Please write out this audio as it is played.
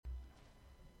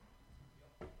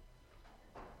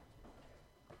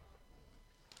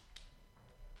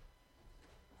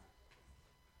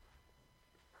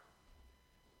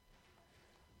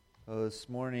This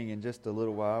morning, in just a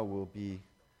little while, we'll be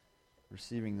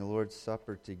receiving the Lord's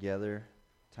Supper together,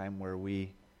 a time where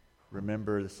we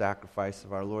remember the sacrifice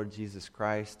of our Lord Jesus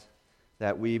Christ,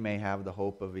 that we may have the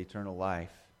hope of eternal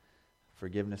life,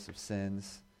 forgiveness of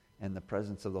sins, and the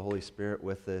presence of the Holy Spirit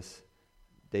with us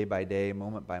day by day,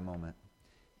 moment by moment.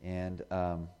 And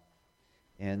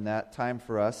that time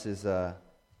for us is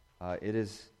it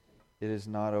is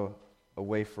not a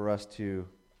way for us to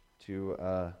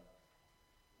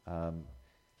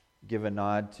give a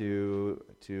nod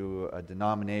to a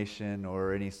denomination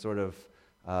or any sort of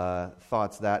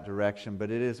thoughts that direction,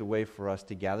 but it is a way for us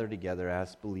to gather together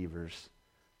as believers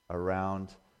around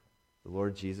the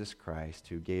Lord Jesus Christ,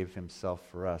 who gave himself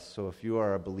for us. So if you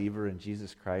are a believer in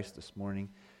Jesus Christ this morning,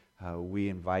 we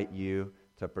invite you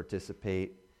to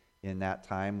participate in that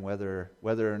time. Whether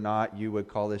or not you would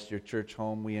call this your church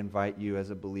home, we invite you as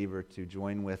a believer to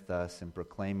join with us in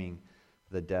proclaiming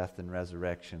the death and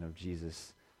resurrection of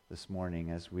Jesus this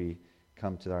morning as we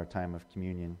come to our time of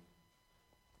communion.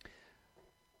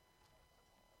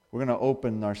 We're going to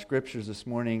open our scriptures this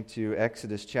morning to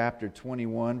Exodus chapter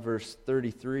 21, verse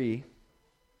 33.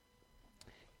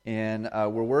 And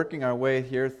we're working our way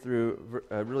here through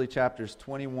really chapters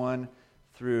 21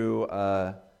 through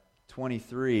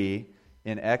 23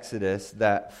 in Exodus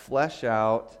that flesh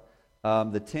out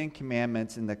the Ten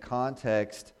Commandments in the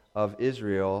context of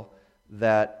Israel,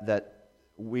 that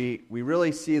we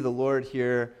really see the Lord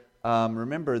here.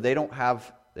 Remember, they don't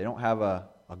have a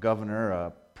governor,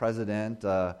 a president,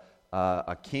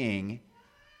 a king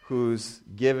who's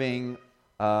giving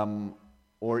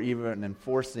or even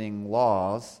enforcing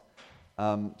laws.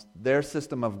 Their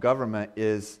system of government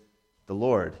is the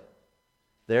Lord.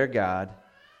 Their God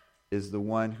is the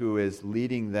one who is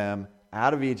leading them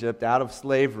out of Egypt, out of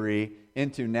slavery,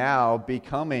 into now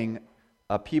becoming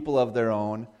a people of their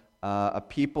own, a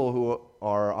people who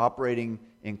are operating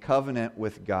in covenant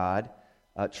with God,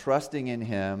 trusting in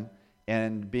him,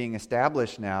 and being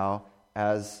established now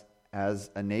as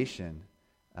a nation,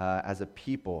 as a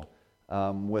people,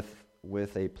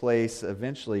 with a place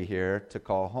eventually here to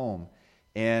call home.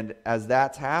 And as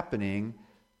that's happening,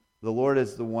 the Lord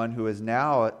is the one who is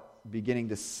now beginning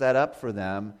to set up for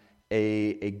them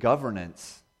a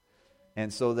governance.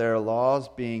 And so there are laws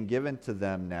being given to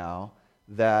them now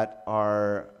that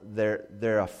are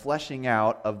they're a fleshing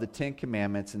out of the Ten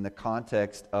Commandments in the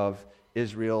context of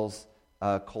Israel's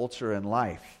culture and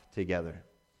life together.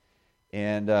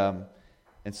 And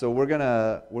so we're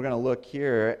gonna look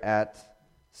here at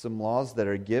some laws that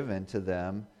are given to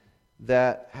them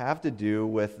that have to do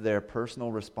with their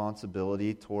personal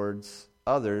responsibility towards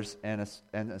others, and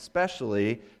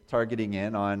especially targeting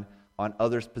in on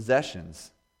others'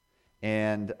 possessions.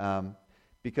 And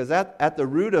because at the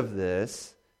root of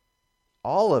this,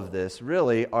 all of this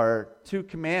really are two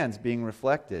commands being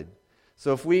reflected.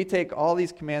 So if we take all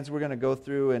these commands we're going to go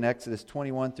through in Exodus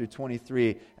 21 through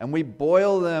 23, and we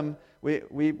boil them, we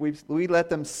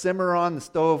let them simmer on the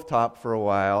stovetop for a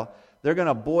while, they're going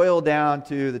to boil down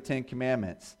to the Ten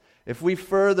Commandments. If we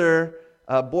further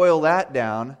boil that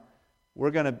down, we're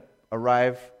going to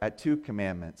arrive at two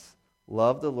commandments.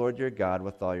 Love the Lord your God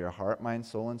with all your heart, mind,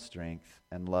 soul, and strength,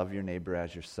 and love your neighbor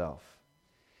as yourself.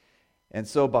 And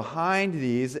so behind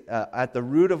these, at the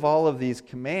root of all of these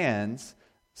commands,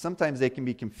 sometimes they can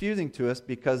be confusing to us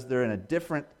because they're in a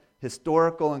different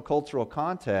historical and cultural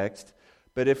context.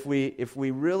 But if we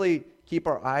really keep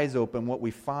our eyes open, what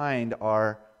we find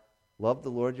are love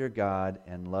the Lord your God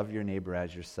and love your neighbor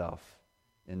as yourself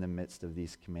in the midst of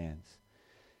these commands.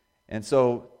 And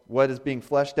so what is being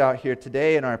fleshed out here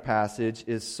today in our passage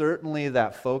is certainly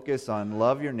that focus on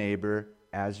love your neighbor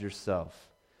as yourself.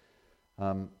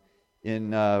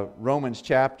 In Romans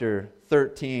chapter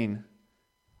 13,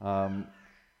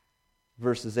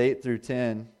 verses 8 through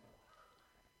 10,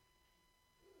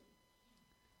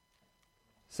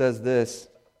 says this.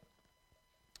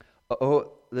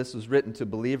 This was written to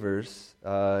believers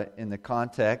in the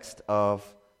context of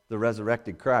the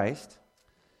resurrected Christ.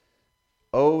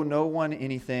 Owe no one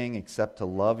anything except to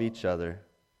love each other,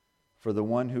 for the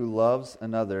one who loves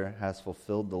another has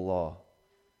fulfilled the law.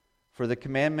 For the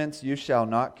commandments, you shall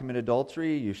not commit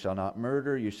adultery, you shall not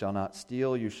murder, you shall not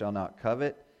steal, you shall not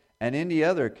covet, and any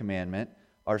other commandment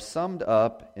are summed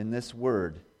up in this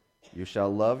word, you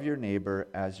shall love your neighbor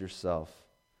as yourself.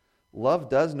 Love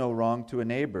does no wrong to a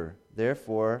neighbor,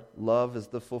 therefore love is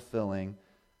the fulfilling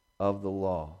of the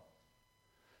law.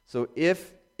 So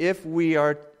if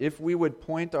we would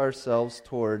point ourselves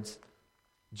towards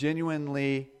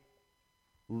genuinely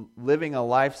living a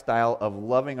lifestyle of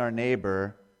loving our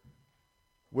neighbor,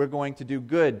 we're going to do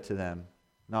good to them,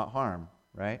 not harm,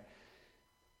 right?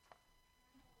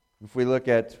 If we look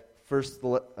at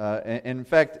in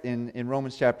fact, in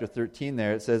Romans chapter 13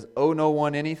 there, it says, "Owe no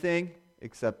one anything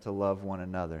except to love one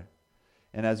another."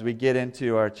 And as we get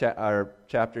into our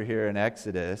chapter here in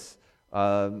Exodus,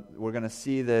 we're going to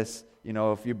see this,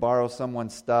 if you borrow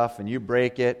someone's stuff and you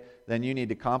break it, then you need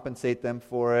to compensate them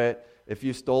for it. If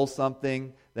you stole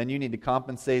something, then you need to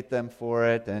compensate them for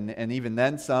it, and even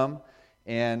then some.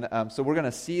 And so we're going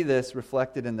to see this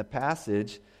reflected in the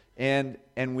passage, and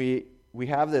we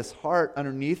have this heart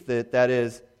underneath it that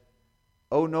is,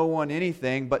 owe no one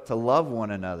anything but to love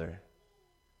one another.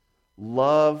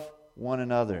 Love one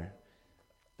another.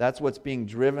 That's what's being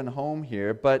driven home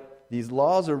here. But these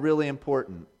laws are really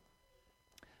important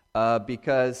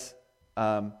because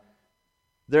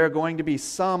there are going to be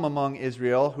some among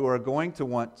Israel who are going to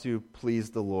want to please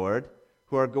the Lord,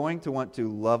 who are going to want to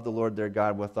love the Lord their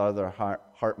God with all their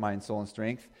heart, mind, soul, and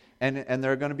strength. And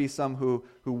there are going to be some who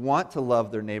want to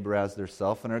love their neighbor as their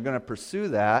self and are going to pursue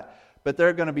that. But there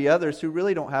are going to be others who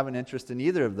really don't have an interest in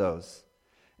either of those.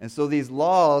 And so these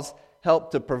laws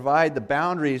help to provide the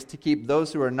boundaries to keep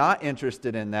those who are not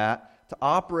interested in that to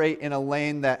operate in a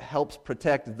lane that helps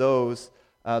protect those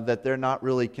that they're not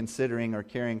really considering or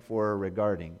caring for or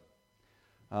regarding.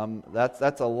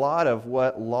 That's a lot of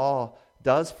what law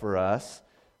does for us,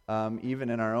 even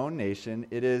in our own nation.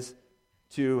 It is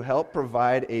to help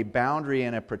provide a boundary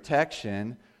and a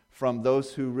protection from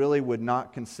those who really would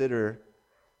not consider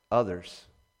others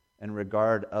and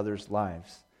regard others'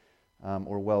 lives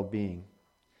or well-being.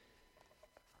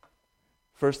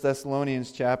 1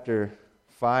 Thessalonians chapter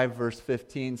 5, verse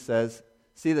 15 says,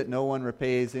 "See that no one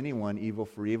repays anyone evil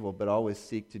for evil, but always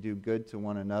seek to do good to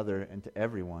one another and to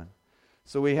everyone."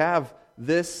 So we have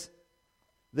this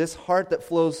heart that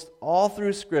flows all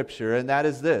through Scripture, and that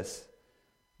is this: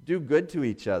 do good to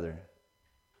each other.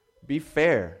 Be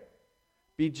fair.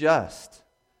 Be just.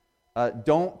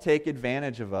 Don't take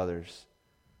advantage of others.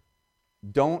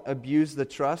 Don't abuse the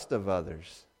trust of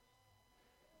others.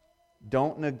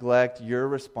 Don't neglect your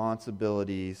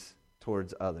responsibilities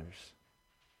towards others.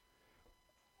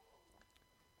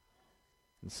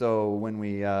 And so when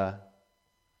we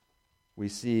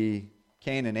see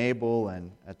Cain and Abel,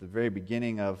 and at the very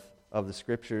beginning of the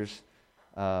Scriptures,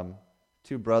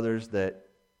 two brothers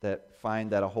that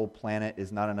find that a whole planet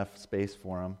is not enough space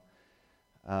for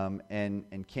them,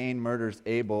 and Cain murders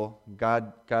Abel.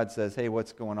 God says, "Hey,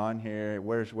 what's going on here?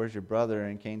 Where's your brother?"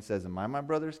 And Cain says, "Am I my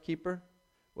brother's keeper?"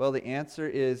 Well, the answer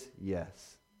is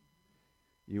yes.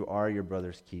 You are your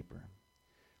brother's keeper.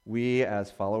 We, as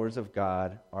followers of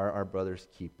God, are our brother's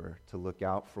keeper, to look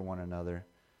out for one another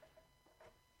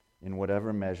in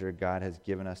whatever measure God has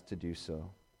given us to do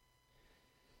so.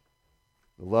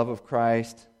 The love of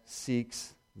Christ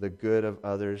seeks the good of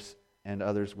others and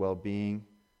others' well-being.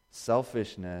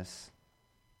 Selfishness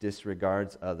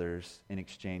disregards others in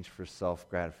exchange for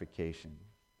self-gratification,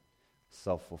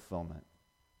 self-fulfillment.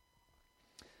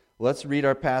 Let's read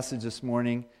our passage this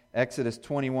morning, Exodus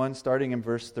 21, starting in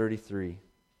verse 33.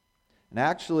 And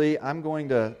actually, I'm going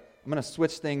to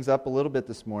switch things up a little bit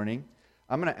this morning.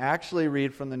 I'm going to actually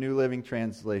read from the New Living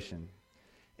Translation.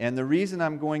 And the reason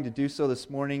I'm going to do so this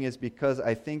morning is because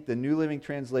I think the New Living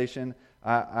Translation,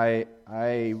 I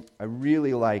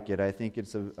really like it. I think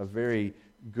it's a very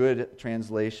good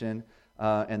translation.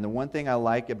 And the one thing I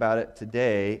like about it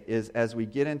today is as we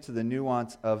get into the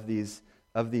nuance of these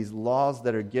laws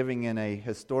that are giving in a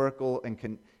historical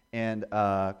and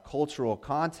cultural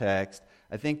context,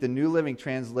 I think the New Living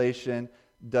Translation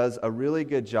does a really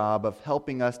good job of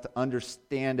helping us to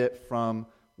understand it from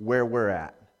where we're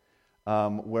at.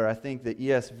 Where I think the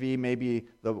ESV, maybe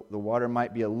the water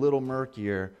might be a little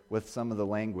murkier with some of the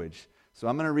language. So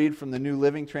I'm going to read from the New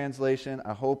Living Translation.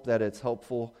 I hope that it's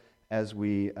helpful as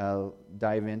we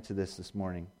dive into this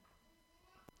morning.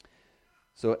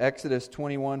 So Exodus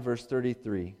 21, verse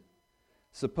 33.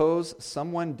 "Suppose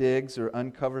someone digs or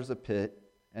uncovers a pit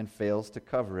and fails to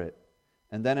cover it,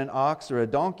 and then an ox or a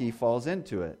donkey falls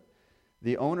into it.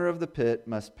 The owner of the pit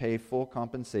must pay full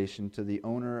compensation to the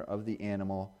owner of the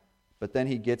animal, but then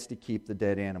he gets to keep the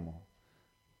dead animal."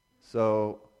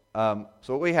 So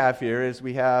what we have here is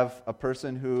we have a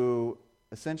person who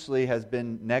essentially has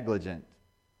been negligent.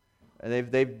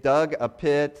 They've dug a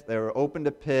pit, they've opened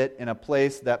a pit in a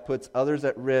place that puts others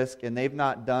at risk, and they've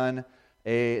not done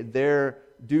their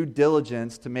due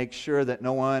diligence to make sure that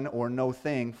no one or no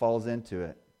thing falls into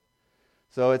it.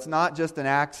 So it's not just an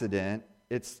accident,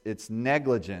 it's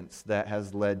negligence that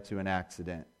has led to an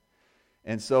accident.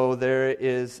 And so there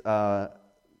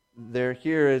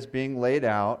here is being laid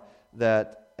out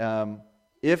that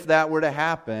if that were to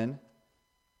happen,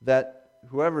 that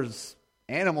whoever's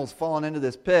animal's fallen into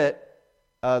this pit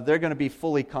they're going to be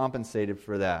fully compensated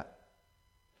for that.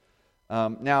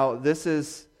 Now,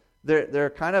 there are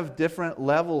kind of different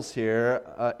levels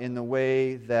here in the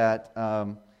way that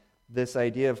this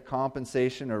idea of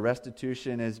compensation or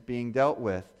restitution is being dealt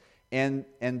with. And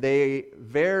they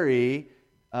vary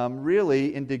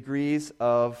really in degrees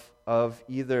of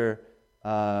either,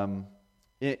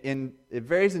 it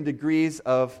varies in degrees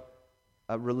of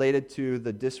related to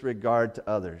the disregard to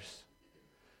others.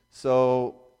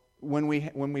 So when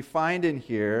we find in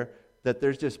here that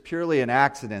there's just purely an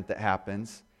accident that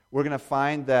happens, we're going to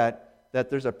find that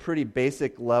there's a pretty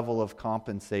basic level of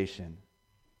compensation.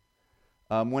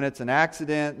 When it's an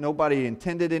accident, nobody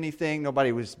intended anything,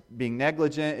 nobody was being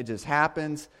negligent, it just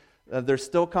happens. There's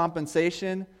still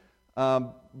compensation,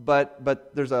 but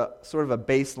there's a sort of a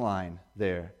baseline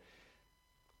there.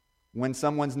 When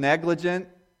someone's negligent,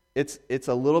 it's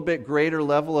a little bit greater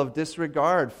level of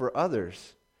disregard for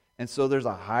others. And so there's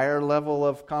a higher level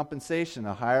of compensation,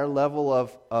 a higher level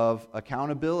of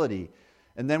accountability.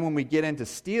 And then when we get into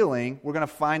stealing, we're going to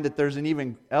find that there's an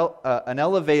even an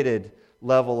elevated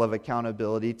level of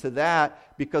accountability to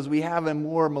that, because we have a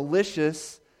more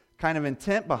malicious kind of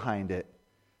intent behind it,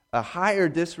 a higher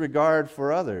disregard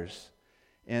for others.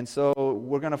 And so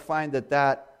we're going to find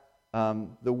that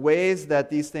the ways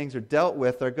that these things are dealt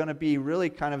with are going to be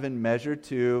really kind of in measure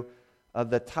to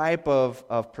the type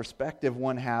of perspective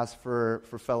one has for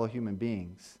fellow human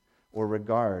beings, or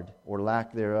regard, or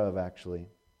lack thereof, actually.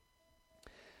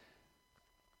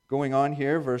 Going on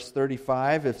here, verse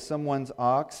 35, if someone's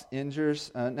ox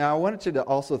injures... now, I wanted you to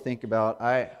also think about,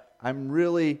 I'm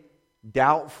really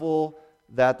doubtful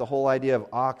that the whole idea of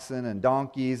oxen and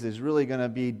donkeys is really going to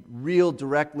be real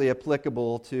directly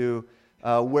applicable to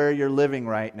where you're living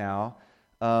right now.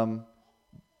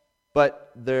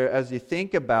 But as you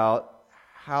think about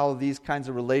how these kinds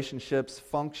of relationships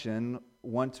function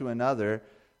one to another,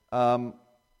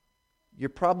 you're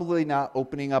probably not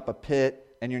opening up a pit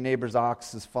and your neighbor's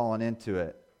ox has fallen into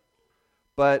it.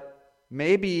 But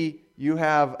maybe you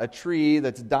have a tree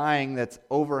that's dying that's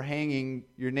overhanging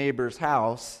your neighbor's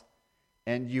house,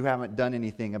 and you haven't done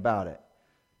anything about it.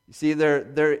 You see,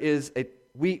 there is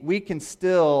we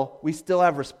still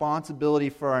have responsibility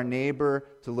for our neighbor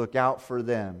to look out for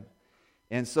them.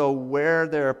 And so where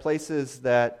there are places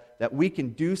that we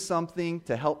can do something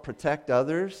to help protect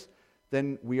others,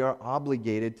 then we are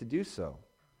obligated to do so.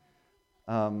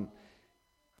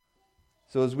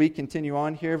 So as we continue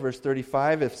on here, verse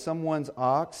 35, if someone's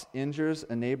ox injures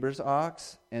a neighbor's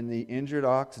ox and the injured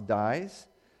ox dies,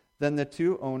 then the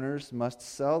two owners must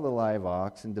sell the live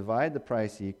ox and divide the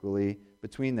price equally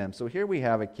between them. So here we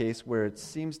have a case where it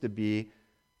seems to be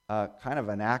kind of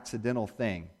an accidental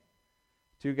thing.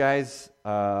 Two guys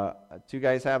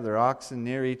have their oxen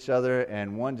near each other,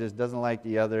 and one just doesn't like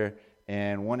the other,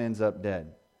 and one ends up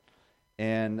dead.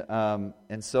 And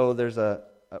so there's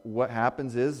what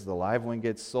happens is the live one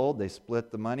gets sold, they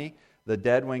split the money. The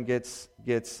dead one gets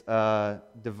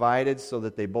divided so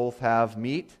that they both have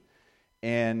meat,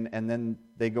 and then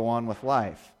they go on with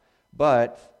life.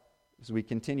 But as we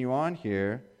continue on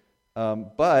here,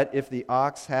 but if the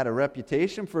ox had a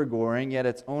reputation for goring, yet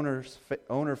its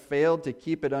owner failed to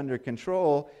keep it under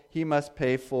control, he must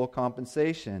pay full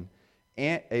compensation,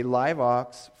 and a live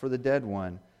ox for the dead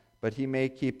one, but he may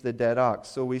keep the dead ox.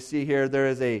 So we see here there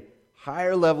is a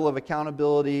higher level of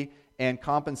accountability and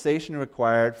compensation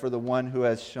required for the one who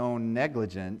has shown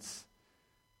negligence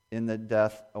in the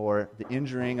death or the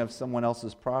injuring of someone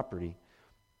else's property.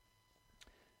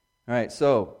 All right,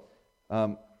 so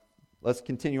let's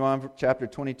continue on, chapter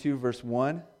 22, verse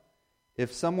 1.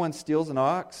 If someone steals an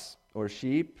ox or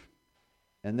sheep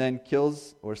and then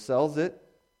kills or sells it,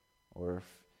 or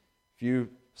if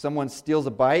someone steals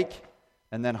a bike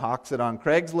and then hawks it on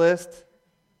Craigslist,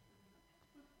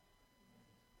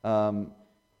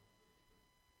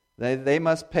 they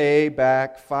must pay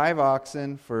back 5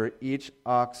 oxen for each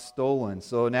ox stolen.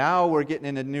 So now we're getting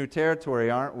into new territory,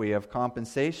 aren't we, of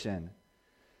compensation.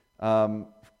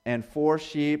 And 4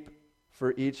 sheep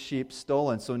for each sheep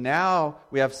stolen. So now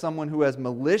we have someone who has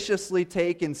maliciously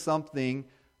taken something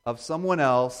of someone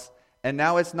else, and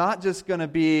now it's not just going to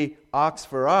be ox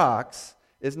for ox.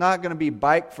 It's not going to be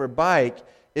bike for bike.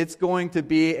 It's going to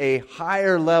be a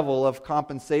higher level of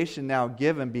compensation now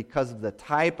given because of the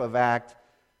type of act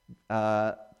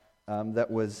that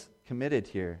was committed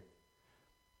here.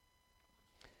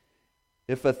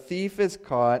 If a thief is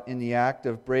caught in the act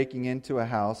of breaking into a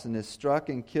house and is struck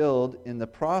and killed in the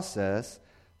process,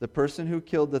 the person who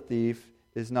killed the thief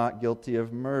is not guilty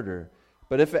of murder.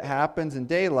 But if it happens in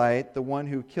daylight, the one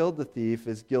who killed the thief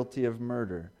is guilty of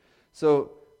murder.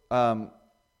 So,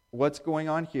 what's going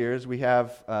on here is we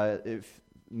have, if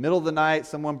middle of the night,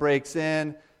 someone breaks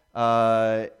in,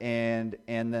 and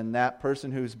then that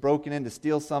person who's broken in to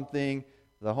steal something,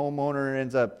 the homeowner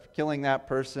ends up killing that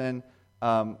person,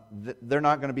 they're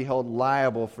not going to be held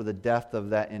liable for the death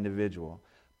of that individual.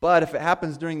 But if it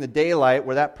happens during the daylight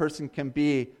where that person can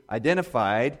be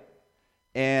identified,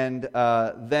 and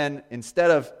then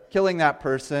instead of killing that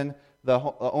person, the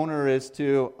owner is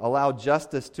to allow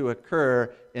justice to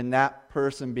occur in that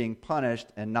person being punished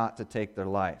and not to take their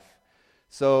life.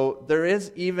 So there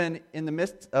is, even in the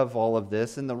midst of all of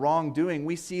this, in the wrongdoing,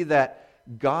 we see that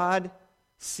God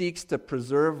seeks to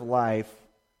preserve life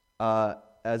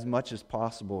as much as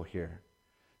possible here.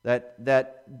 That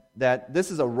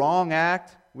this is a wrong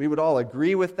act. We would all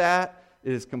agree with that.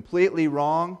 It is completely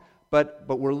wrong, but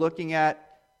we're looking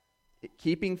at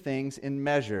keeping things in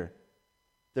measure.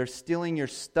 They're stealing your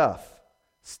stuff.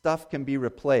 Stuff can be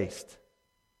replaced.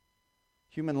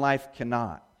 Human life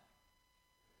cannot.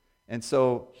 And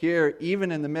so here,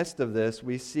 even in the midst of this,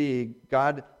 we see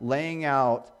God laying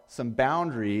out some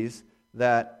boundaries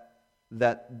that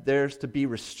there's to be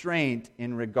restraint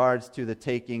in regards to the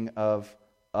taking of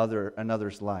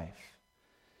another's life.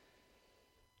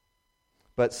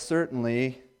 But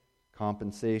certainly,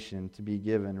 compensation to be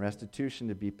given, restitution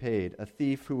to be paid. A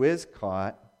thief who is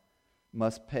caught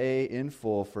must pay in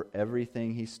full for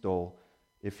everything he stole.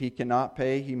 If he cannot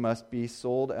pay, he must be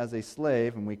sold as a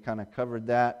slave, and we kind of covered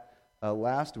that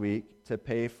last week, to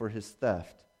pay for his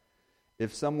theft.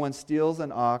 If someone steals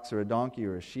an ox or a donkey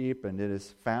or a sheep and it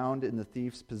is found in the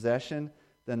thief's possession,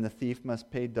 then the thief must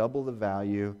pay double the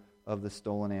value of the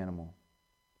stolen animal.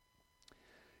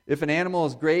 If an animal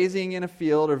is grazing in a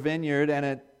field or vineyard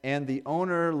and the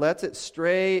owner lets it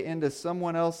stray into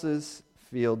someone else's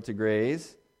field to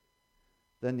graze,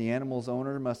 then the animal's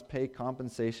owner must pay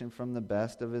compensation from the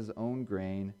best of his own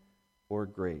grain or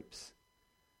grapes.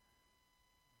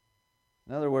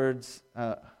 In other words,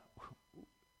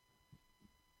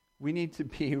 we need to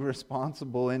be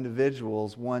responsible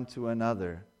individuals one to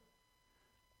another.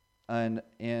 And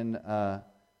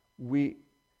we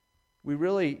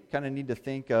really kind of need to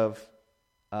think of,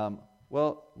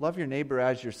 love your neighbor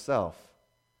as yourself,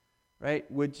 right?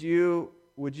 Would you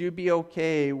be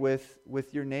okay with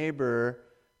your neighbor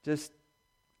just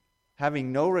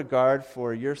having no regard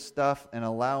for your stuff and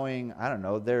allowing,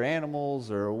 their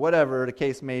animals or whatever the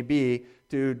case may be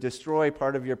to destroy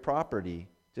part of your property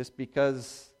just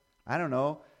because,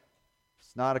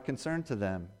 it's not a concern to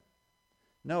them?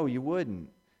 No, you wouldn't.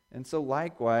 And so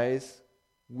likewise,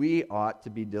 we ought to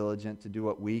be diligent to do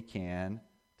what we can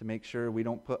to make sure we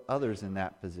don't put others in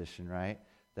that position, right?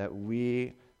 That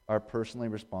we are personally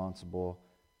responsible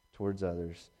towards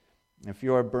others. If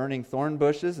you are burning thorn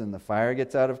bushes and the fire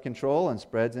gets out of control and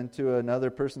spreads into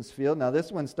another person's field, now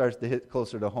this one starts to hit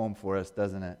closer to home for us,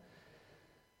 doesn't it?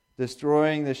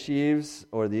 Destroying the sheaves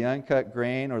or the uncut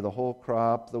grain or the whole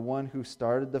crop, the one who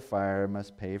started the fire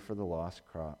must pay for the lost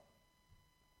crop.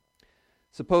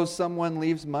 Suppose someone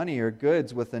leaves money or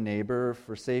goods with a neighbor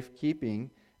for safekeeping,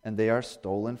 and they are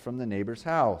stolen from the neighbor's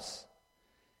house.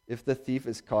 If the thief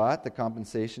is caught, the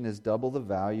compensation is double the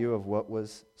value of what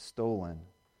was stolen.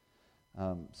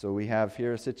 So we have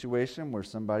here a situation where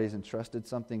somebody's entrusted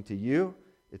something to you,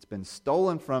 it's been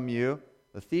stolen from you,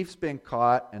 the thief's been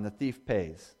caught, and the thief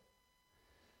pays.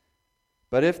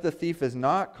 But if the thief is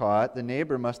not caught, the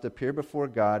neighbor must appear before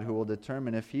God, who will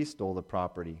determine if he stole the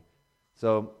property.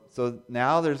 So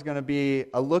now there's going to be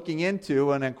a looking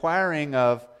into, an inquiring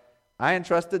of, I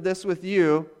entrusted this with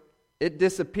you, it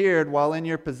disappeared while in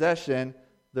your possession,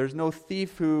 there's no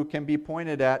thief who can be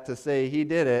pointed at to say he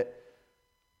did it.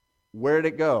 Where'd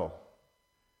it go?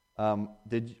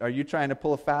 Are you trying to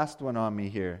pull a fast one on me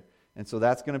here? And so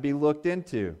that's going to be looked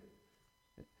into.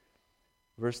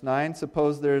 Verse 9,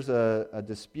 suppose there's a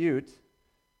dispute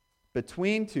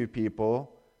between two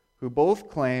people who both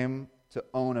claim to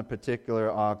own a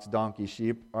particular ox, donkey,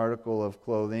 sheep, article of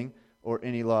clothing, or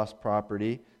any lost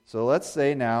property. So let's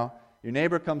say now, your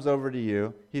neighbor comes over to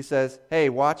you. He says, hey,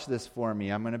 watch this for me.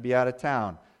 I'm going to be out of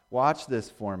town. Watch this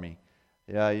for me.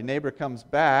 Your neighbor comes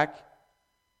back,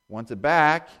 wants it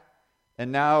back,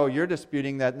 and now you're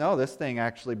disputing that, no, this thing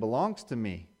actually belongs to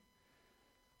me.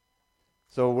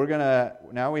 So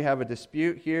now we have a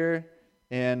dispute here,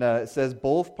 and it says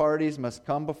both parties must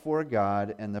come before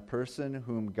God, and the person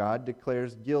whom God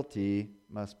declares guilty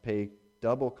must pay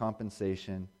double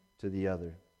compensation to the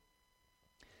other.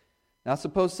 Now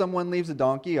suppose someone leaves a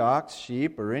donkey, ox,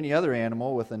 sheep, or any other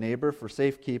animal with a neighbor for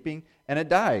safekeeping, and it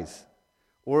dies,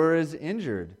 or is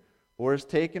injured, or is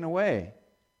taken away,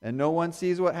 and no one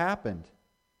sees what happened.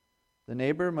 The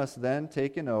neighbor must then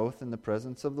take an oath in the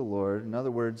presence of the Lord. In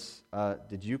other words,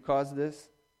 did you cause this?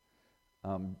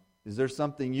 Is there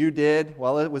something you did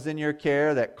while it was in your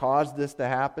care that caused this to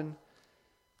happen?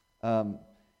 And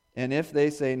if they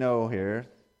say no here,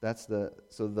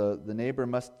 the neighbor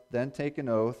must then take an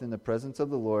oath in the presence of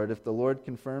the Lord. If the Lord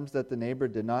confirms that the neighbor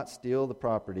did not steal the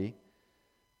property,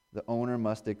 the owner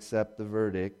must accept the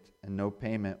verdict, and no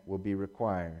payment will be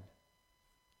required.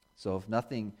 So if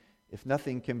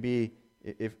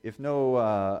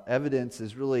no evidence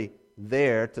is really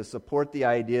there to support the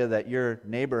idea that your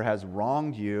neighbor has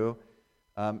wronged you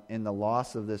in the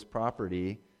loss of this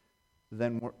property,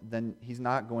 then he's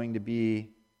not going to be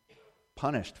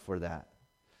punished for that.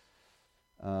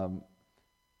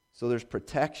 So there's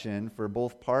protection for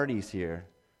both parties here.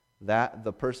 That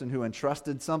the person who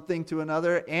entrusted something to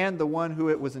another and the one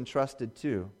who it was entrusted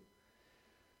to.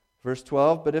 Verse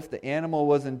 12, but if the animal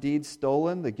was indeed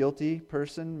stolen, the guilty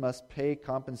person must pay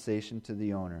compensation to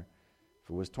the owner. If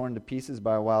it was torn to pieces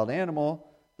by a wild animal,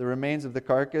 the remains of the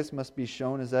carcass must be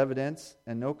shown as evidence,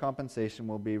 and no compensation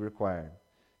will be required.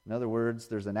 In other words,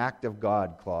 there's an act of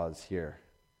God clause here.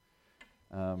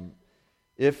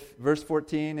 Verse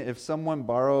 14, if someone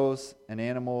borrows an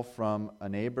animal from a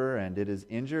neighbor and it is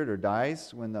injured or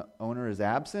dies when the owner is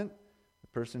absent, the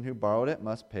person who borrowed it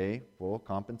must pay full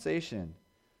compensation.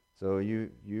 So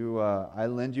I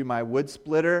lend you my wood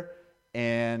splitter,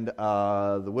 and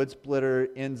the wood splitter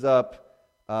ends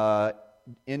up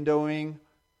endoing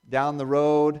down the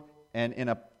road and in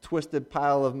a twisted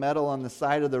pile of metal on the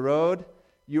side of the road.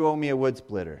 You owe me a wood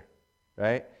splitter,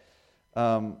 right?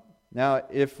 Now,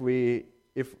 if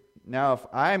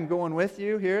I'm going with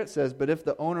you here, it says, but if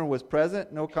the owner was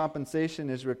present, no compensation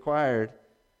is required.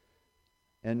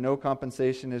 And no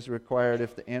compensation is required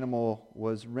if the animal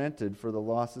was rented, for the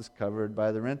losses covered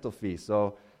by the rental fee.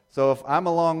 So if I'm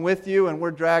along with you and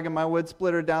we're dragging my wood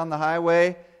splitter down the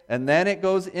highway, and then it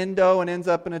goes indo and ends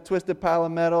up in a twisted pile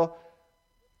of metal,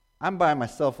 I'm buying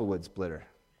myself a wood splitter.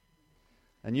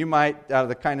 And you might, out of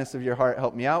the kindness of your heart,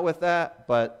 help me out with that,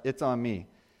 but it's on me,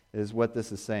 is what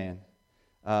this is saying.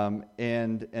 And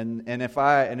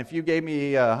if you gave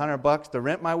me $100 to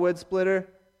rent my wood splitter,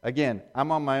 again,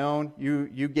 I'm on my own.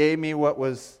 You gave me what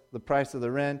was the price of the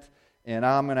rent, and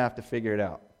I'm going to have to figure it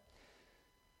out.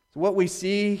 So what we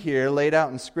see here laid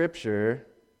out in Scripture,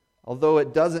 although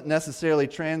it doesn't necessarily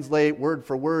translate word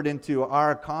for word into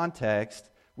our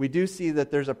context, we do see that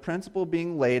there's a principle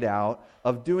being laid out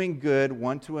of doing good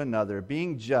one to another,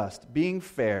 being just, being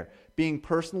fair, being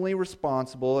personally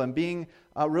responsible, and being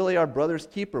really our brother's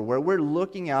keeper, where we're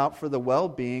looking out for the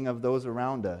well-being of those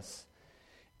around us.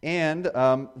 And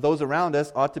those around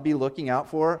us ought to be looking out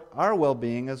for our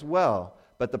well-being as well.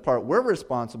 But the part we're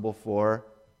responsible for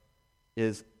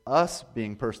is us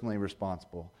being personally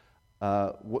responsible.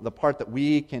 The part that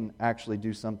we can actually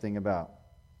do something about.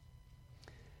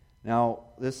 Now,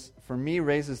 this, for me,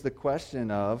 raises the question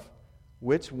of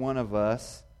which one of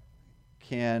us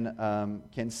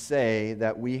can say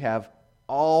that we have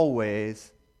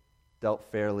always dealt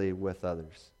fairly with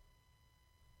others.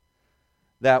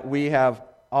 That we have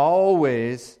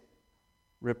always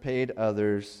repaid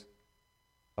others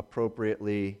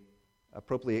appropriately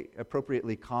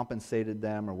compensated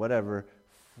them or whatever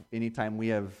anytime we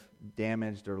have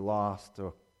damaged or lost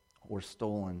or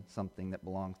stolen something that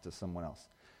belongs to someone else.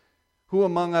 Who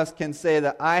among us can say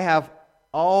that I have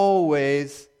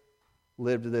always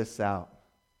lived this out?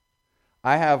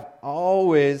 I have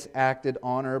always acted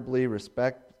honorably,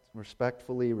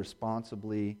 respectfully,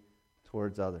 responsibly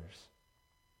towards others.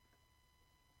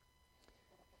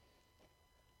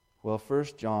 Well, 1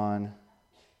 John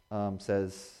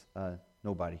says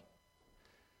nobody.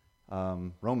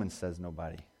 Romans says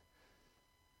nobody.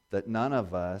 That none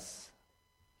of us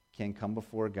can come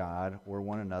before God or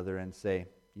one another and say,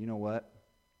 you know what?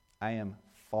 I am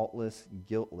faultless,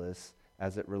 guiltless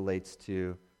as it relates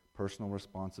to personal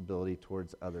responsibility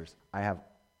towards others. I have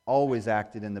always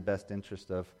acted in the best interest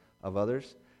of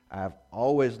others. I have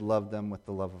always loved them with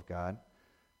the love of God.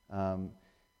 In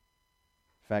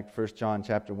fact, 1 John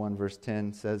chapter 1, verse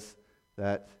 10 says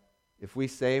that if we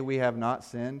say we have not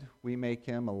sinned, we make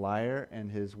him a liar,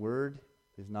 and his word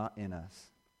is not in us.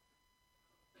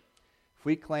 If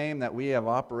we claim that we have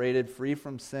operated free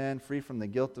from sin, free from the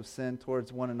guilt of sin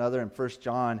towards one another, and 1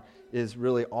 John is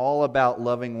really all about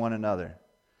loving one another.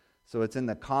 So it's in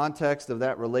the context of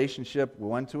that relationship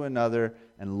one to another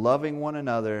and loving one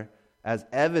another as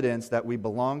evidence that we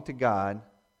belong to God.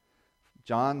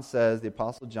 John says, the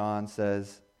Apostle John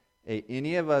says, hey,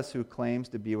 any of us who claims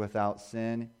to be without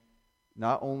sin,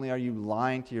 not only are you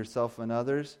lying to yourself and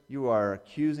others, you are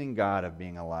accusing God of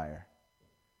being a liar.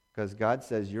 Because God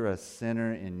says you're a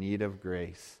sinner in need of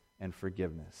grace and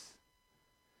forgiveness.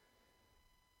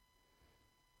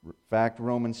 In fact,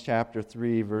 Romans chapter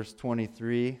 3, verse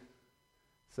 23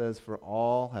 says, "For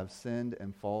all have sinned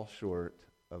and fall short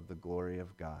of the glory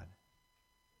of God."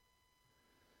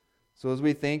 So as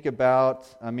we think about,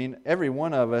 every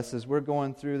one of us, as we're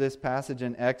going through this passage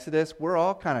in Exodus, we're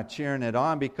all kind of cheering it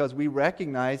on because we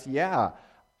recognize,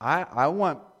 I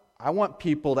want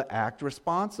people to act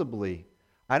responsibly.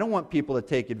 I don't want people to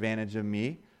take advantage of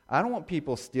me. I don't want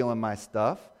people stealing my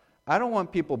stuff. I don't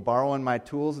want people borrowing my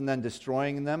tools and then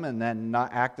destroying them and then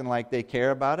not acting like they care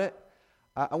about it.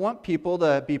 I want people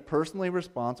to be personally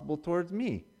responsible towards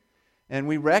me. And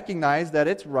we recognize that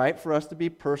it's right for us to be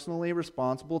personally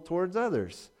responsible towards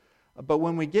others. But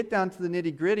when we get down to the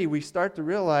nitty-gritty, we start to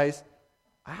realize,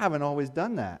 I haven't always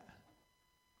done that.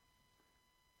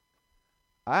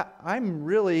 I'm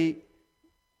really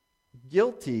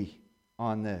guilty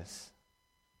on this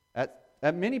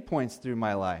at many points through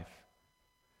my life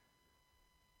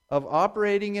of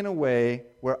operating in a way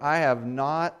where I have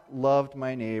not loved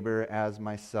my neighbor as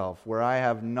myself, where I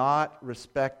have not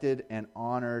respected and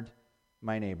honored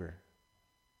my neighbor.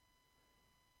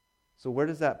 So where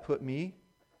does that put me?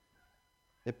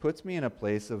 It puts me in a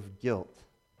place of guilt.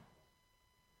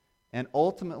 And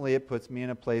ultimately it puts me in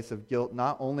a place of guilt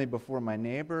not only before my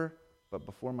neighbor, but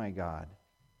before my God.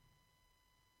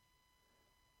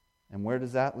 And where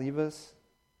does that leave us?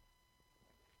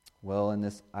 Well, in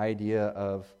this idea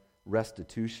of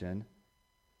restitution,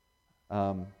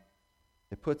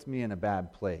 it puts me in a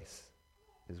bad place,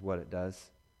 is what it does.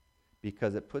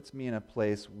 Because it puts me in a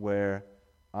place where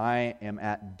I am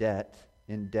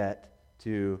in debt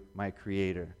to my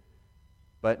Creator.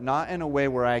 But not in a way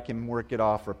where I can work it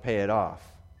off or pay it off.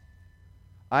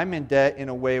 I'm in debt in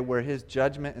a way where His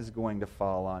judgment is going to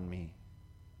fall on me.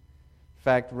 In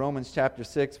fact, Romans chapter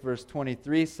 6, verse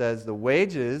 23 says, the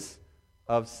wages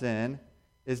of sin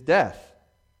is death.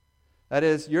 That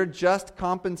is, your just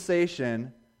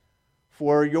compensation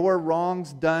for your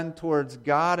wrongs done towards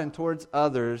God and towards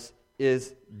others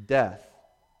is death.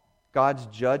 God's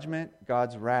judgment,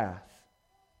 God's wrath.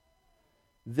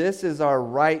 This is our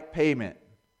right payment.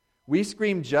 We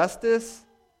scream justice,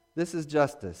 this is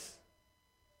justice.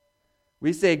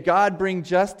 We say, God, bring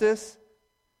justice,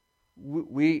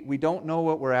 we don't know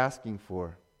what we're asking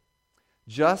for.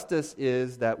 Justice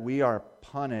is that we are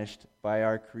punished by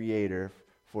our Creator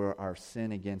for our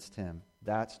sin against Him.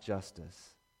 That's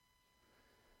justice.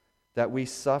 That we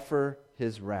suffer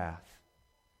His wrath.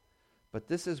 But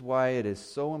this is why it is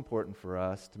so important for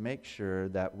us to make sure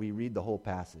that we read the whole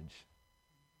passage.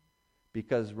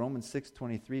 Because Romans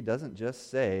 6:23 doesn't just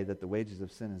say that the wages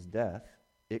of sin is death.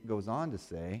 It goes on to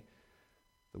say,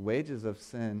 the wages of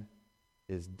sin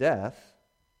is death,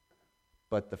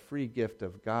 but the free gift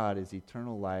of God is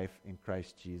eternal life in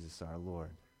Christ Jesus our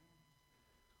Lord.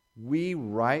 We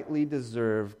rightly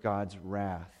deserve God's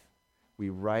wrath. We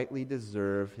rightly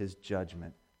deserve His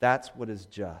judgment. That's what is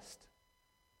just.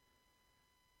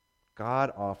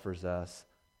 God offers us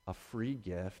a free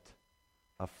gift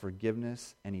of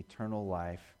forgiveness and eternal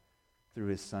life through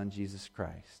His Son, Jesus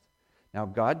Christ. Now,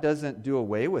 God doesn't do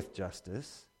away with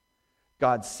justice.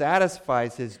 God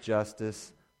satisfies His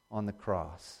justice on the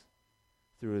cross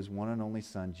through His one and only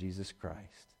Son, Jesus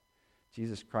Christ.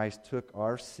 Jesus Christ took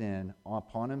our sin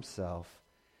upon Himself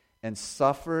and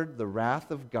suffered the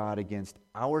wrath of God against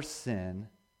our sin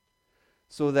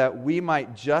so that we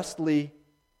might justly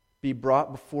be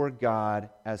brought before God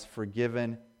as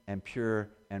forgiven and pure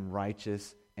and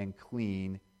righteous and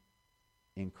clean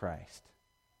in Christ.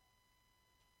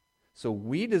 So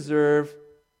we deserve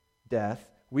death,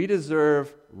 we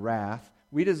deserve wrath,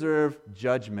 we deserve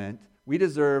judgment, we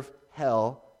deserve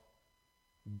hell.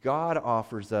 God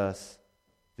offers us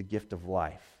the gift of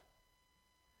life.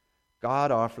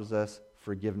 God offers us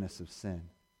forgiveness of sin.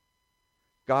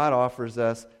 God offers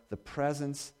us the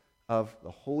presence of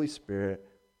the Holy Spirit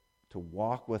to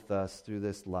walk with us through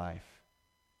this life,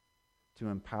 to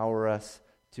empower us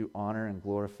to honor and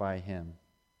glorify Him.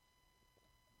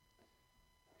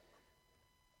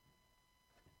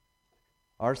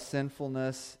 Our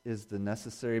sinfulness is the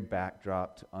necessary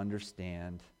backdrop to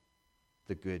understand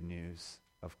the good news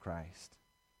of Christ.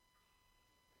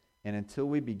 And until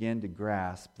we begin to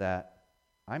grasp that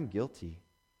I'm guilty,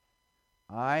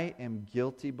 I am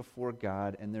guilty before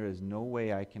God, and there is no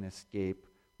way I can escape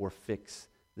or fix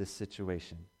this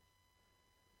situation.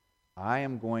 I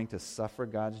am going to suffer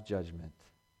God's judgment.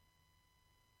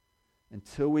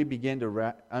 Until we begin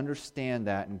to understand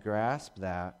that and grasp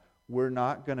that, we're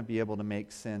not going to be able to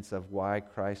make sense of why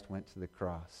Christ went to the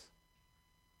cross.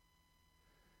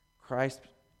 Christ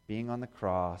being on the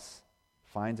cross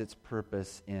finds its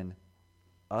purpose in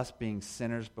us being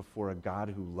sinners before a God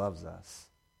who loves us.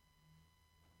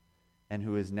 and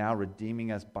who is now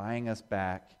redeeming us, buying us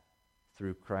back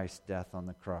through Christ's death on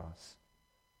the cross.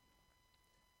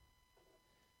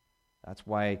 That's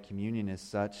why communion is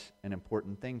such an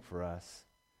important thing for us,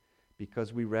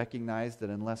 because we recognize that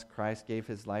unless Christ gave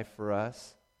his life for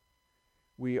us,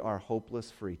 we are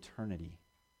hopeless for eternity.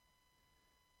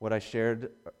 What I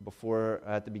shared before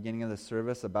at the beginning of the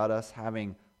service about us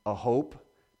having a hope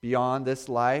beyond this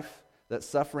life, that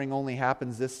suffering only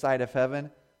happens this side of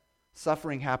heaven,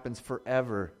 suffering happens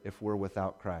forever if we're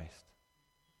without Christ.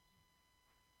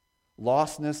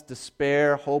 Lostness,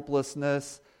 despair,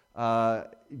 hopelessness,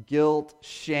 guilt,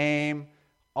 shame,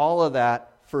 all of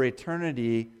that for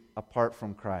eternity apart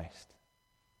from Christ.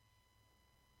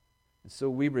 And so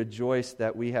we rejoice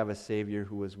that we have a Savior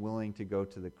who was willing to go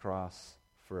to the cross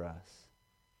for us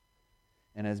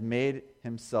and has made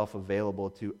himself available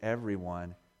to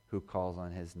everyone who calls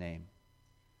on his name,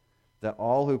 that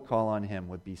all who call on him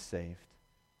would be saved.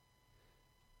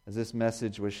 As this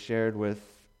message was shared with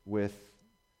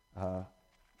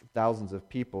thousands of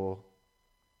people,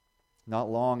 not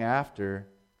long after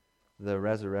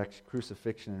the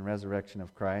crucifixion and resurrection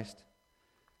of Christ,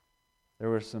 there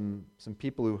were some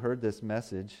people who heard this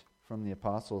message from the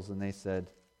apostles, and they said,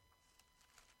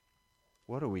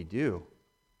 "What do we do?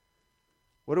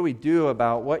 What do we do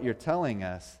about what you're telling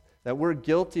us? That we're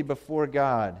guilty before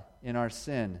God in our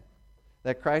sin,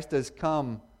 that Christ has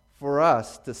come for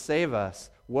us to save us.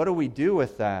 What do we do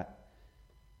with that?"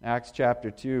 Acts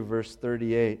chapter 2, verse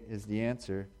 38 is the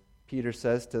answer. Peter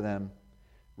says to them,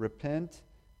 "Repent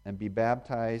and be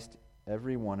baptized,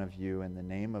 every one of you, in the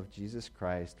name of Jesus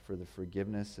Christ for the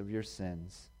forgiveness of your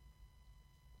sins,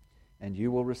 and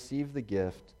you will receive the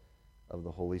gift of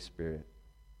the Holy Spirit."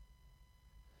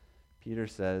 Peter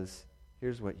says,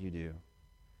 here's what you do.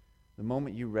 The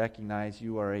moment you recognize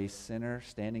you are a sinner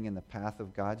standing in the path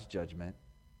of God's judgment,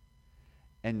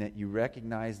 and that you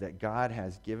recognize that God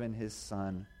has given his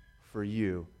Son for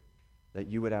you, that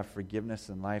you would have forgiveness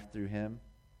and life through him,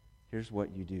 here's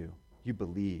what you do. You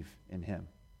believe in him.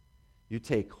 You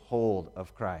take hold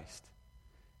of Christ,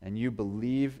 and you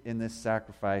believe in this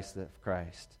sacrifice of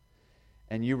Christ,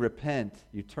 and you repent.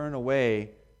 You turn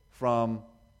away from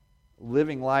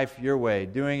living life your way,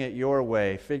 doing it your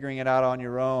way, figuring it out on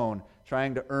your own,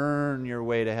 trying to earn your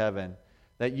way to heaven,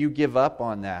 that you give up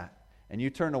on that, and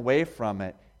you turn away from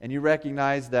it, and you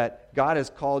recognize that God has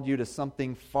called you to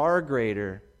something far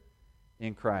greater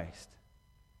in Christ.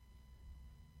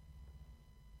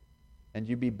 And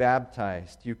you be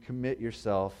baptized. You commit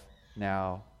yourself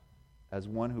now as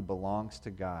one who belongs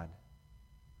to God,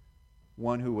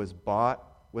 one who was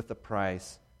bought with a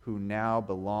price, who now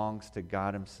belongs to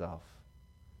God himself.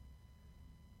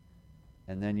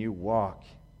 And then you walk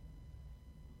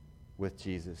with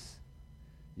Jesus.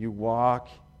 You walk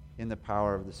in the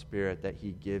power of the Spirit that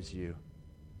he gives you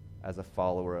as a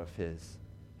follower of his.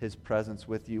 His presence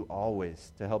with you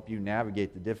always to help you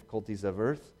navigate the difficulties of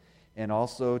earth, and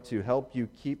also to help you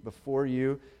keep before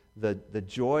you the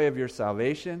joy of your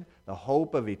salvation, the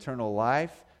hope of eternal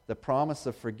life, the promise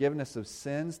of forgiveness of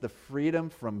sins, the freedom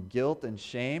from guilt and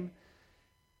shame,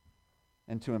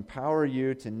 and to empower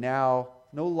you to now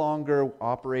no longer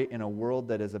operate in a world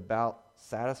that is about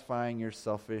satisfying your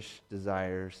selfish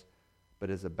desires, but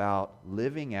is about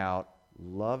living out,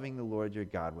 loving the Lord your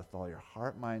God with all your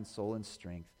heart, mind, soul, and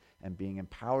strength, and being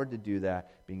empowered to do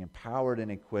that, being empowered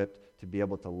and equipped to be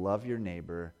able to love your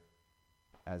neighbor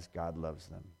as God loves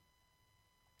them,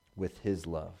 with his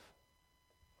love.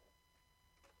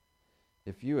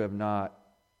 If you have not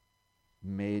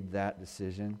made that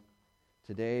decision,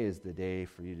 today is the day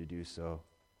for you to do so.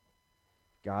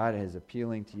 God is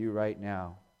appealing to you right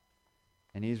now,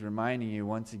 and he's reminding you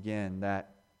once again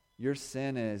that your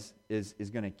sin is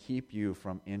going to keep you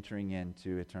from entering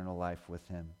into eternal life with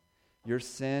him. Your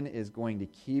sin is going to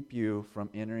keep you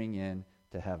from entering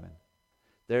into heaven.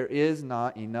 There is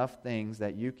not enough things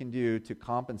that you can do to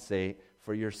compensate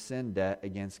for your sin debt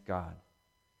against God.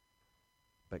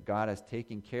 But God has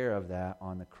taken care of that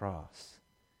on the cross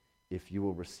if you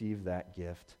will receive that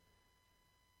gift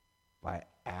by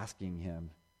asking him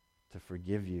to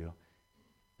forgive you,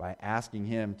 by asking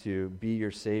him to be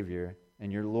your Savior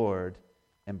and your Lord,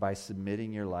 and by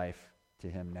submitting your life to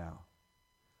him now.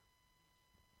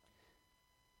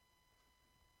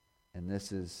 And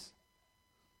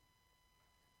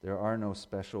there are no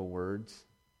special words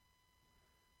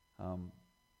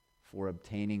for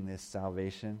obtaining this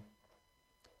salvation.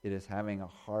 It is having a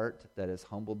heart that is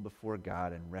humbled before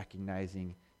God and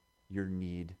recognizing your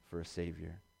need for a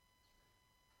Savior.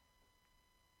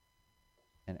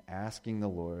 And asking the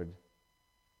Lord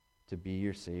to be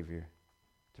your Savior,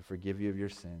 to forgive you of your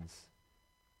sins,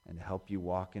 and to help you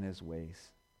walk in his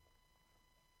ways.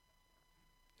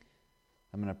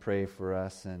 I'm going to pray for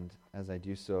us, and as I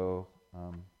do so,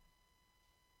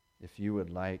 if you would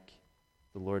like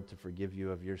the Lord to forgive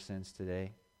you of your sins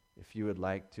today, if you would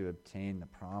like to obtain the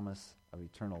promise of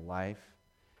eternal life,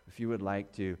 if you would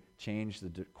like to change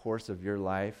the course of your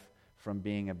life from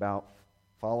being about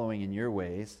following in your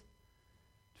ways,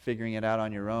 figuring it out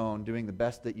on your own, doing the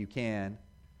best that you can,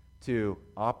 to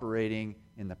operating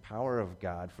in the power of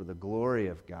God for the glory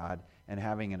of God, and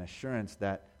having an assurance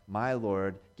that my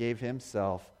Lord gave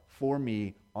himself for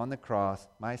me on the cross,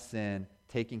 my sin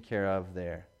taken care of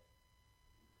there,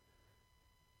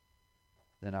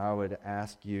 then I would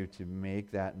ask you to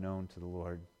make that known to the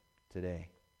Lord today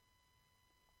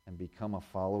and become a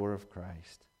follower of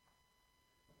Christ.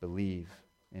 Believe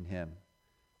in him.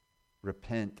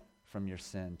 Repent from your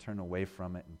sin. Turn away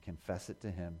from it and confess it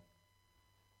to him.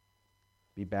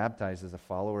 Be baptized as a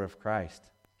follower of Christ.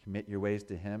 Commit your ways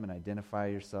to him and identify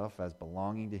yourself as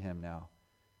belonging to him now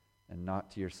and not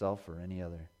to yourself or any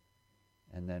other.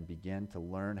 And then begin to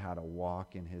learn how to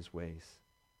walk in his ways.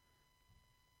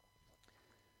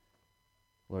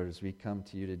 Lord, as we come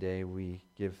to you today, we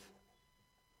give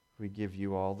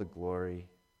you all the glory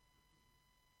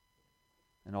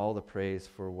and all the praise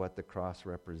for what the cross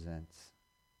represents.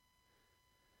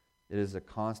 It is a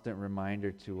constant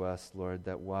reminder to us, Lord,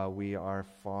 that while we are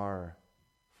far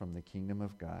from the kingdom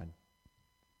of God,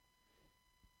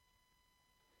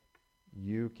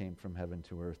 you came from heaven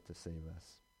to earth to save us.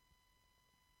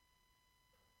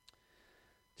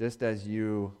 Just as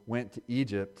you went to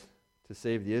Egypt to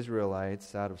save the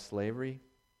Israelites out of slavery,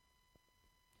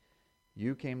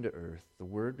 you came to earth. The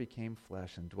Word became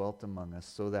flesh and dwelt among us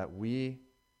so that we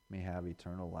may have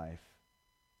eternal life.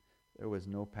 There was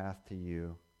no path to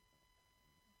you,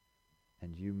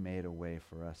 and you made a way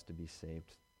for us to be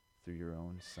saved through your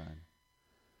own Son.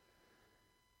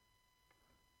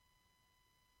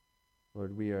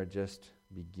 Lord, we are just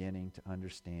beginning to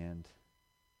understand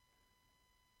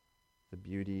the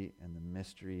beauty and the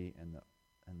mystery and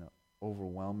the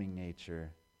overwhelming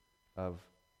nature of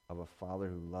a Father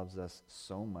who loves us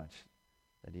so much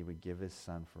that he would give his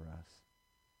Son for us.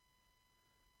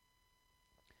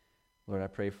 Lord, I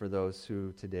pray for those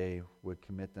who today would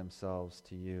commit themselves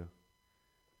to you,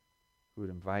 who would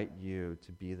invite you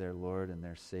to be their Lord and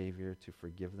their Savior, to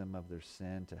forgive them of their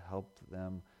sin, to help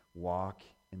them walk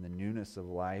in the newness of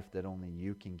life that only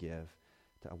you can give,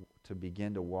 to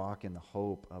begin to walk in the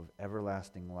hope of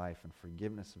everlasting life and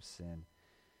forgiveness of sin.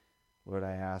 Lord,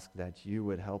 I ask that you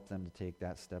would help them to take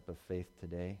that step of faith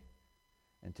today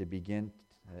and to begin,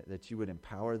 that you would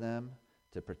empower them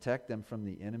to protect them from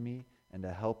the enemy and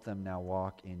to help them now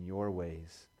walk in your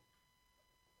ways,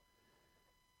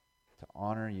 to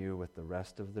honor you with the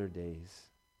rest of their days.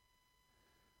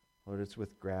 Lord, it's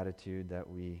with gratitude that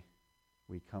we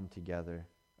come together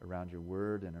around your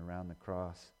word and around the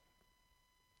cross,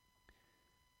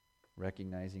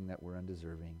 recognizing that we're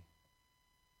undeserving.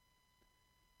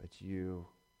 But you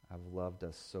have loved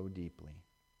us so deeply,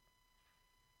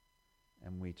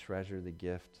 and we treasure the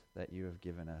gift that you have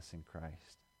given us in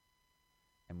Christ.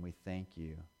 And we thank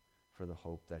you for the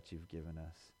hope that you've given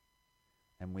us.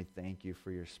 And we thank you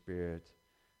for your Spirit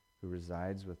who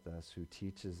resides with us, who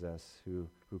teaches us, who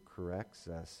corrects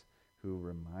us, who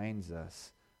reminds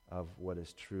us of what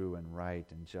is true and right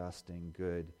and just and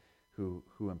good,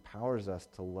 who empowers us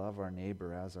to love our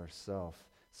neighbor as ourself,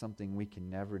 something we can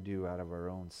never do out of our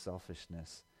own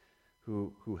selfishness,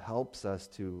 who helps us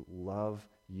to love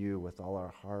you with all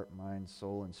our heart, mind,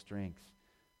 soul, and strength.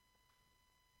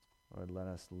 Lord, let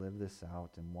us live this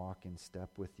out and walk in step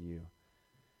with you.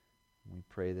 We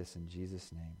pray this in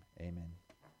Jesus' name. Amen.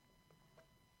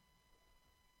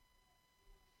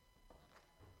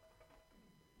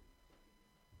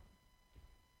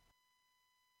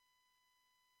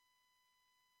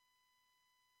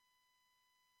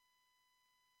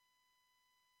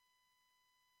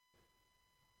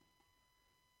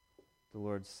 The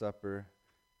Lord's Supper,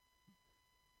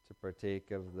 to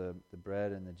partake of the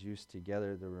bread and the juice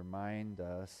together to remind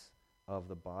us of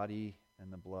the body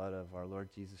and the blood of our Lord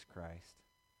Jesus Christ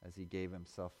as he gave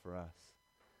himself for us.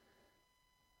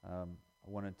 I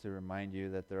wanted to remind you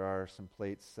that there are some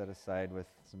plates set aside with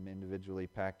some individually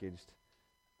packaged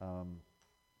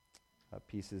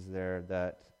pieces there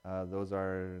that those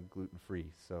are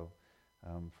gluten-free. So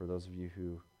for those of you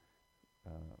who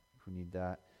need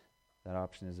that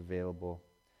option is available.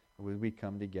 We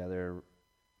come together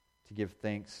to give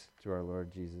thanks to our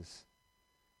Lord Jesus,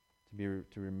 to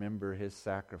remember his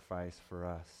sacrifice for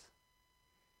us.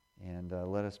 And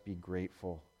let us be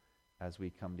grateful as we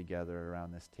come together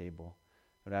around this table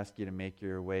would ask you to make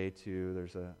your way to,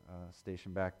 there's a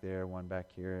station back there, one back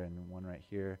here, and one right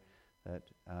here, that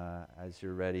as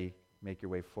you're ready, make your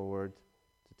way forward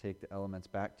to take the elements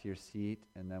back to your seat,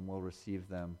 and then we'll receive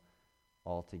them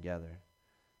all together.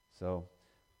 So,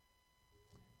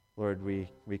 Lord, we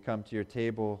come to your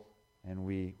table, and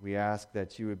we ask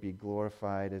that you would be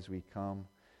glorified as we come,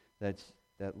 that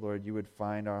Lord, you would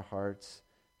find our hearts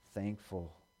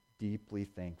thankful, deeply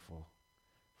thankful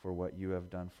for what you have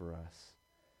done for us.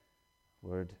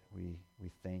 Lord, we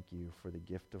thank you for the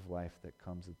gift of life that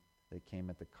came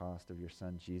at the cost of your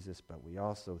Son Jesus, but we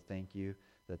also thank you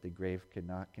that the grave could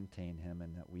not contain him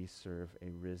and that we serve a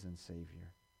risen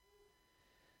Savior.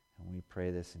 And we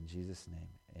pray this in Jesus' name.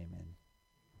 Amen.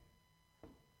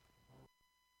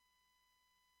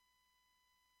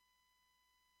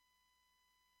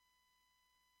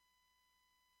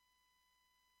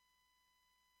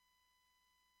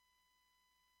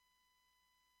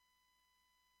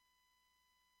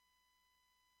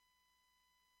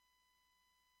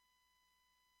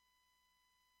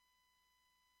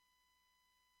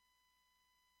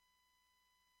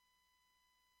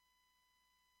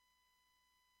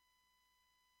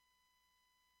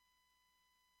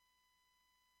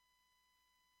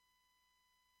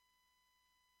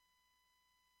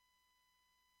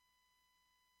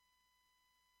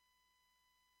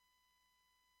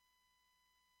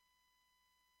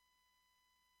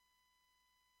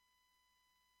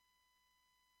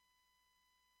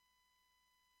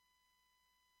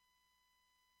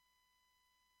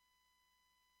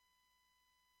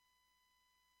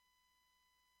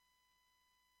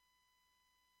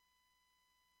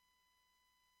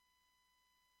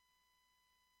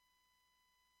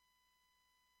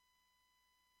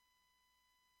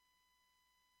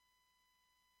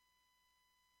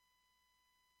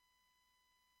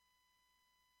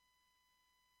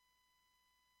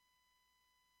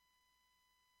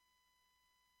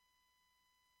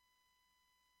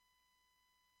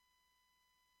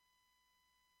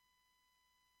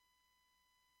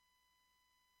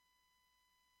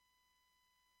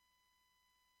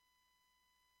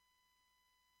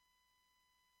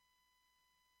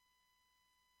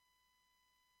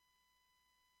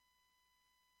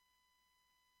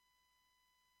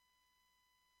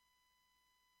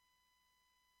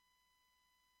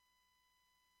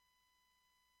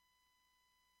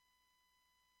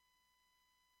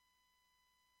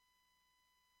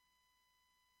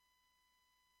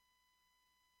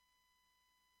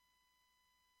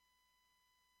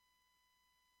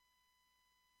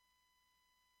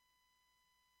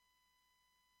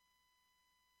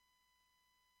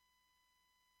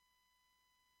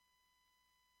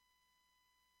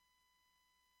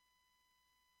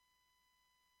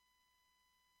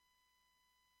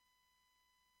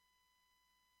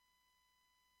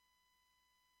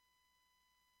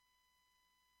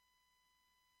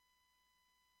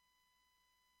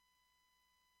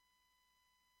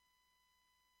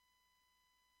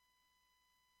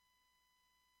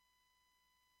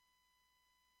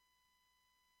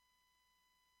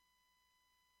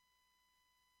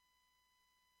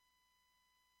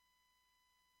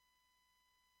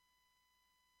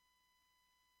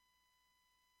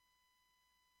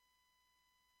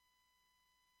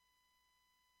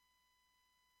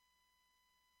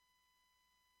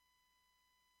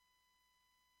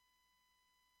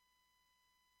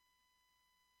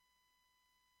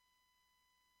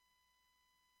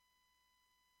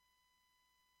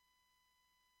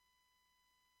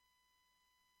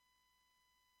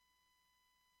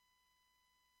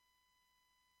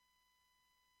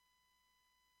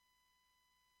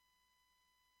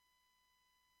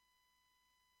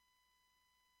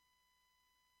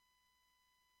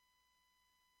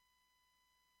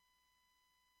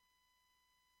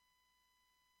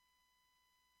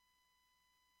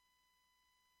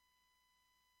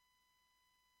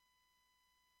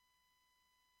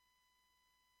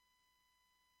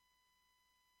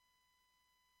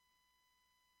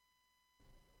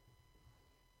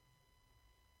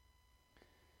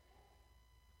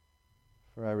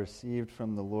 For I received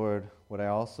from the Lord what I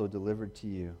also delivered to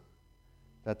you,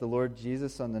 that the Lord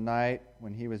Jesus on the night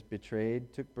when he was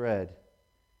betrayed took bread,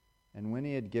 and when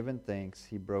he had given thanks,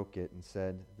 he broke it and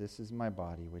said, "This is my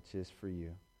body, which is for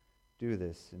you. Do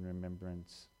this in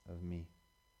remembrance of me."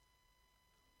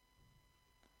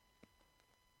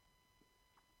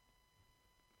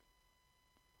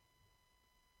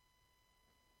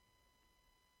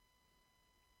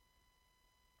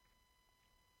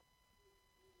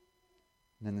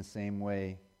 And in the same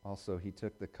way, also he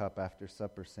took the cup after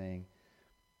supper, saying,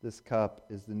 "This cup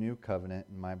is the new covenant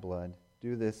in my blood.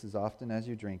 Do this as often as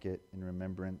you drink it in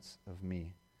remembrance of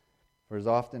me. For as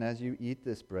often as you eat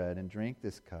this bread and drink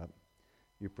this cup,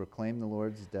 you proclaim the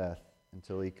Lord's death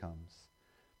until he comes.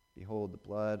 Behold, the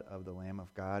blood of the Lamb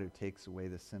of God who takes away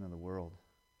the sin of the world.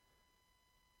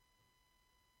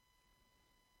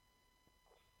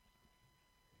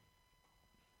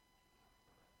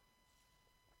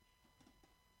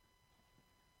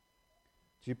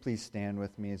 Would you please stand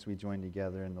with me as we join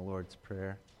together in the Lord's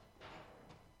Prayer?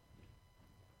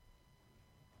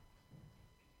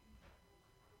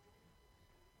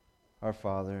 Our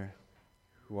Father,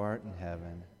 who art in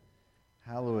heaven,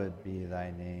 hallowed be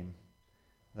thy name.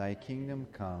 Thy kingdom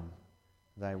come,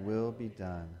 thy will be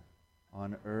done,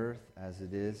 on earth as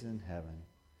it is in heaven.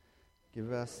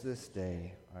 Give us this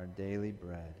day our daily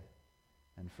bread,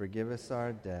 and forgive us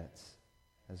our debts,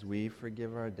 as we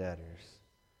forgive our debtors.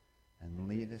 And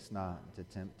lead us not into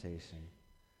temptation,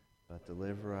 but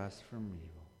deliver us from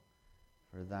evil.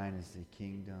 For thine is the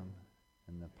kingdom,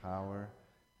 and the power,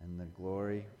 and the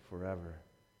glory forever.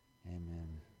 Amen.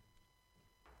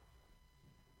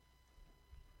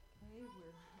 Okay,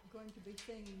 we're going to be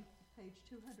singing page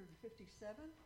 257.